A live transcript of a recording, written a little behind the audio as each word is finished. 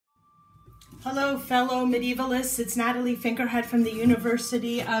Hello, fellow medievalists. It's Natalie Fingerhut from the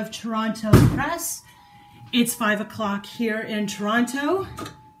University of Toronto Press. It's 5 o'clock here in Toronto,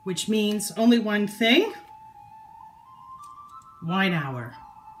 which means only one thing: wine hour.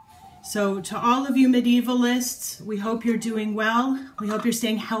 So to all of you medievalists, we hope you're doing well. We hope you're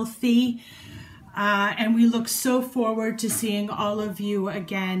staying healthy. And we look so forward to seeing all of you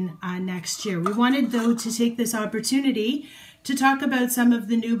again next year. We wanted, though, to take this opportunity to talk about some of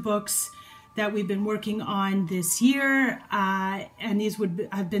the new books that we've been working on this year. And these would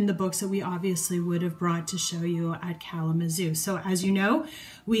have been the books that we obviously would have brought to show you at Kalamazoo. So as you know,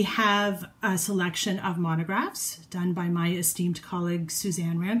 we have a selection of monographs done by my esteemed colleague,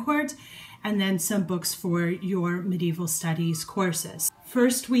 Suzanne Rancourt, and then some books for your medieval studies courses.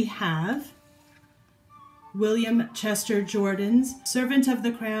 First, we have William Chester Jordan's Servant of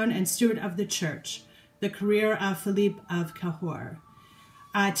the Crown and Steward of the Church, The Career of Philippe of Cahors.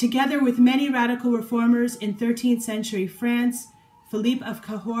 Together with many radical reformers in 13th century France, Philippe of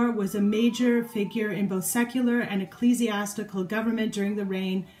Cahors was a major figure in both secular and ecclesiastical government during the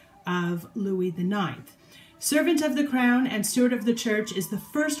reign of Louis IX. Servant of the Crown and Steward of the Church is the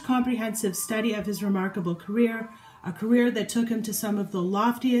first comprehensive study of his remarkable career, a career that took him to some of the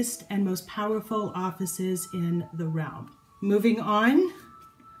loftiest and most powerful offices in the realm. Moving on,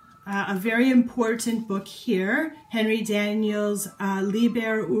 a very important book here, Henry Daniel's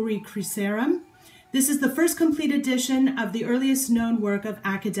Liber Uricrisiarum. This is the first complete edition of the earliest known work of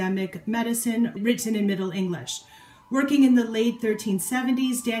academic medicine written in Middle English. Working in the late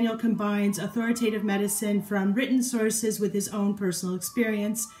 1370s, Daniel combines authoritative medicine from written sources with his own personal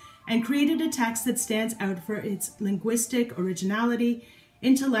experience and created a text that stands out for its linguistic originality,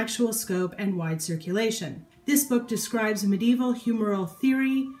 intellectual scope, and wide circulation. This book describes medieval humoral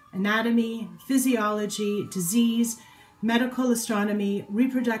theory, anatomy, physiology, disease, medical astronomy,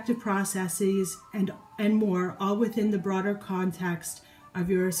 reproductive processes, and more, all within the broader context of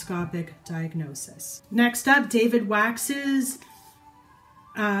uroscopic diagnosis. Next up, David Wax's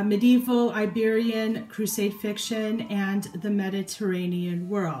Medieval Iberian Crusade Fiction and the Mediterranean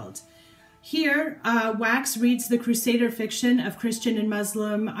World. Here, Wax reads the Crusader fiction of Christian and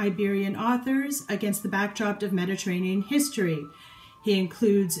Muslim Iberian authors against the backdrop of Mediterranean history. He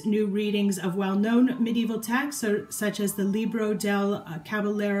includes new readings of well-known medieval texts, such as the Libro del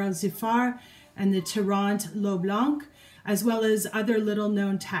Caballero Zifar and the Tirant Lo Blanc, as well as other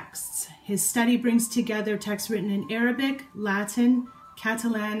little-known texts. His study brings together texts written in Arabic, Latin,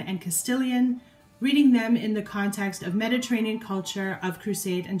 Catalan, and Castilian, reading them in the context of Mediterranean culture, of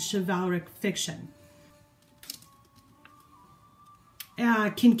Crusade and chivalric fiction.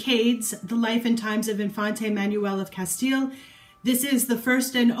 Kincaid's The Life and Times of Infante Manuel of Castile. This is the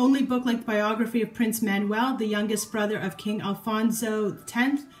first and only book-length biography of Prince Manuel, the youngest brother of King Alfonso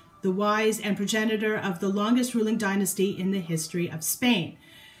X, the wise and progenitor of the longest ruling dynasty in the history of Spain.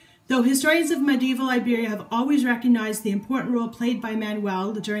 Though historians of medieval Iberia have always recognized the important role played by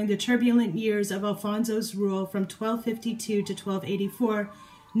Manuel during the turbulent years of Alfonso's rule from 1252 to 1284,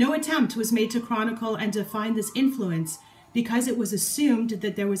 no attempt was made to chronicle and define this influence because it was assumed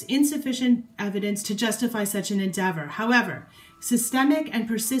that there was insufficient evidence to justify such an endeavor. However, systemic and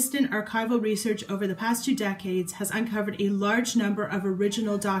persistent archival research over the past 2 decades has uncovered a large number of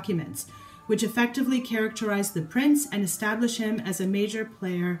original documents, which effectively characterize the prince and establish him as a major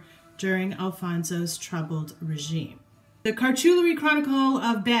player during Alfonso's troubled regime. The Cartulary-Chronicle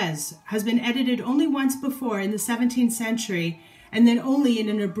of Bèze has been edited only once before in the 17th century, and then only in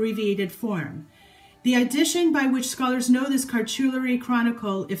an abbreviated form. The edition by which scholars know this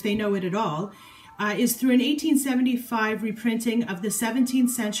Cartulary-Chronicle, if they know it at all, is through an 1875 reprinting of the 17th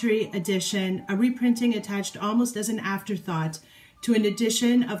century edition, a reprinting attached almost as an afterthought to an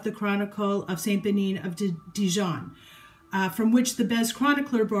edition of the Chronicle of Saint Benin of Dijon, from which the Bèze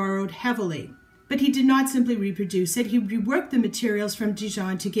chronicler borrowed heavily. But he did not simply reproduce it. He reworked the materials from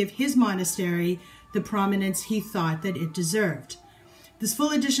Dijon to give his monastery the prominence he thought that it deserved. This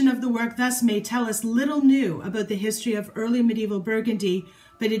full edition of the work thus may tell us little new about the history of early medieval Burgundy,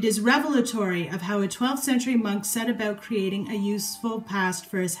 but it is revelatory of how a 12th century monk set about creating a useful past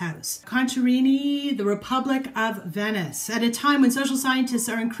for his house. Contarini, the Republic of Venice. At a time when social scientists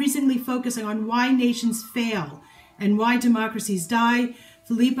are increasingly focusing on why nations fail and why democracies die,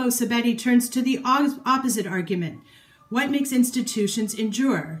 Filippo Sabetti turns to the opposite argument. What makes institutions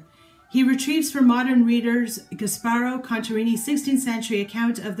endure? He retrieves for modern readers Gasparo Contarini's 16th century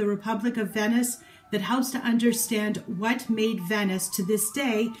account of the Republic of Venice that helps to understand what made Venice, to this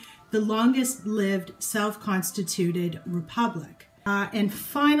day, the longest-lived self-constituted republic. And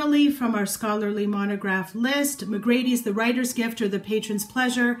finally, from our scholarly monograph list, McGrady's The Writer's Gift or The Patron's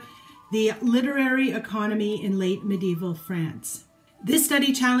Pleasure. The Literary Economy in Late Medieval France. This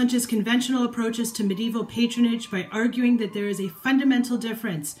study challenges conventional approaches to medieval patronage by arguing that there is a fundamental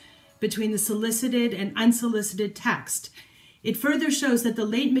difference between the solicited and unsolicited text. It further shows that the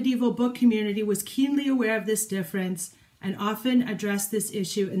late medieval book community was keenly aware of this difference and often addressed this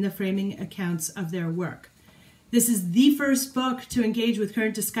issue in the framing accounts of their work. This is the first book to engage with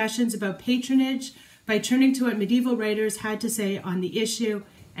current discussions about patronage by turning to what medieval writers had to say on the issue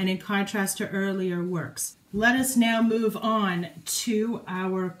and in contrast to earlier works. Let us now move on to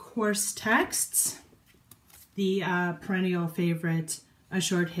our course texts, the perennial favorite, A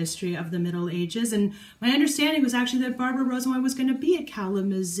Short History of the Middle Ages. And my understanding was actually that Barbara Rosenwine was going to be at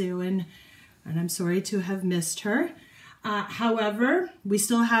Kalamazoo, and I'm sorry to have missed her. However, we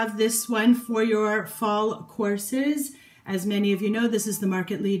still have this one for your fall courses. As many of you know, this is the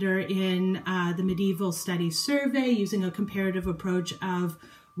market leader in the Medieval Studies Survey, using a comparative approach of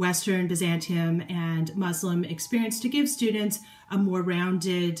Western, Byzantium, and Muslim experience to give students a more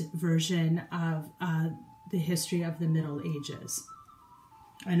rounded version of the history of the Middle Ages.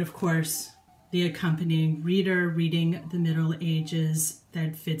 And of course, the accompanying reader reading the Middle Ages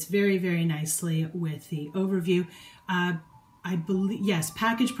that fits very, very nicely with the overview. I believe, yes,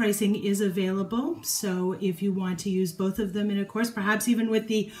 package pricing is available. So if you want to use both of them in a course, perhaps even with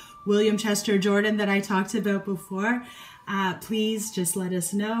the William Chester Jordan that I talked about before, please just let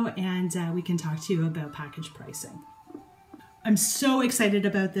us know and we can talk to you about package pricing. I'm so excited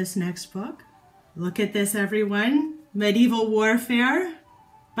about this next book. Look at this, everyone. Medieval Warfare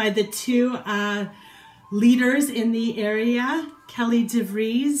by the two leaders in the area, Kelly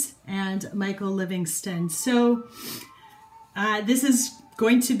DeVries and Michael Livingston. So this is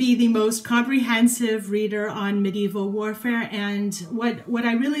going to be the most comprehensive reader on medieval warfare. And what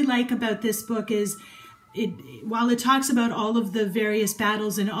I really like about this book is while it talks about all of the various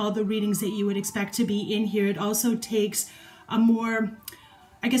battles and all the readings that you would expect to be in here, it also takes a more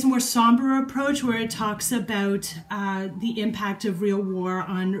somber approach where it talks about the impact of real war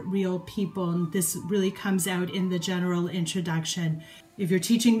on real people. And this really comes out in the general introduction. If you're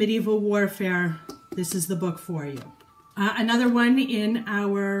teaching medieval warfare, this is the book for you. Another one in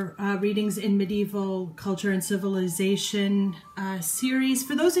our Readings in Medieval Culture and Civilization series.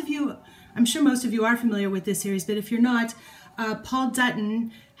 For those of you, I'm sure most of you are familiar with this series, but if you're not, Paul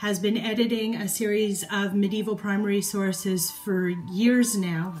Dutton has been editing a series of medieval primary sources for years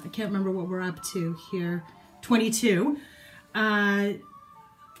now. I can't remember what we're up to here, 22. All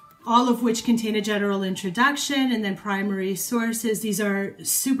of which contain a general introduction and then primary sources. These are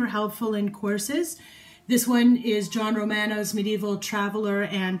super helpful in courses. This one is John Romano's Medieval Traveler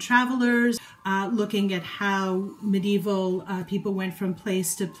and Travelers, looking at how medieval people went from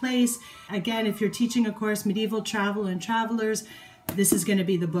place to place. Again, if you're teaching a course, Medieval Travel and Travelers, this is going to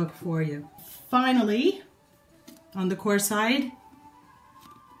be the book for you. Finally, on the course side,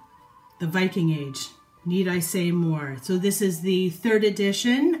 the Viking Age. Need I say more? So this is the third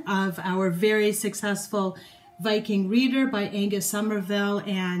edition of our very successful Viking Reader by Angus Somerville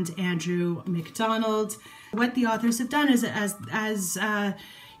and Andrew MacDonald. What the authors have done is as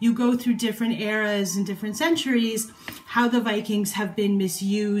you go through different eras and different centuries, how the Vikings have been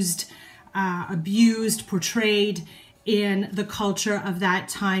misused, abused, portrayed in the culture of that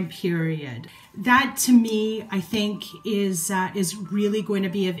time period. That, to me, I think is really going to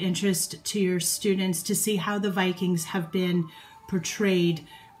be of interest to your students to see how the Vikings have been portrayed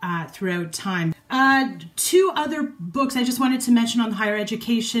throughout time. Two other books I just wanted to mention on the higher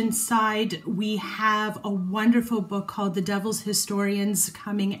education side. We have a wonderful book called The Devil's Historians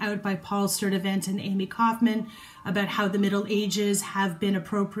coming out by Paul Sturdivant and Amy Kaufman about how the Middle Ages have been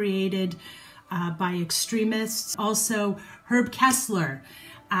appropriated by extremists. Also, Herb Kessler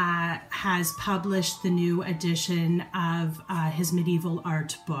has published the new edition of his medieval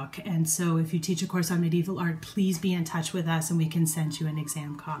art book. And so if you teach a course on medieval art, please be in touch with us and we can send you an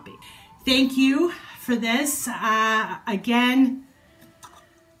exam copy. Thank you for this. Again,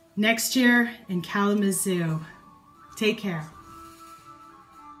 next year in Kalamazoo. Take care.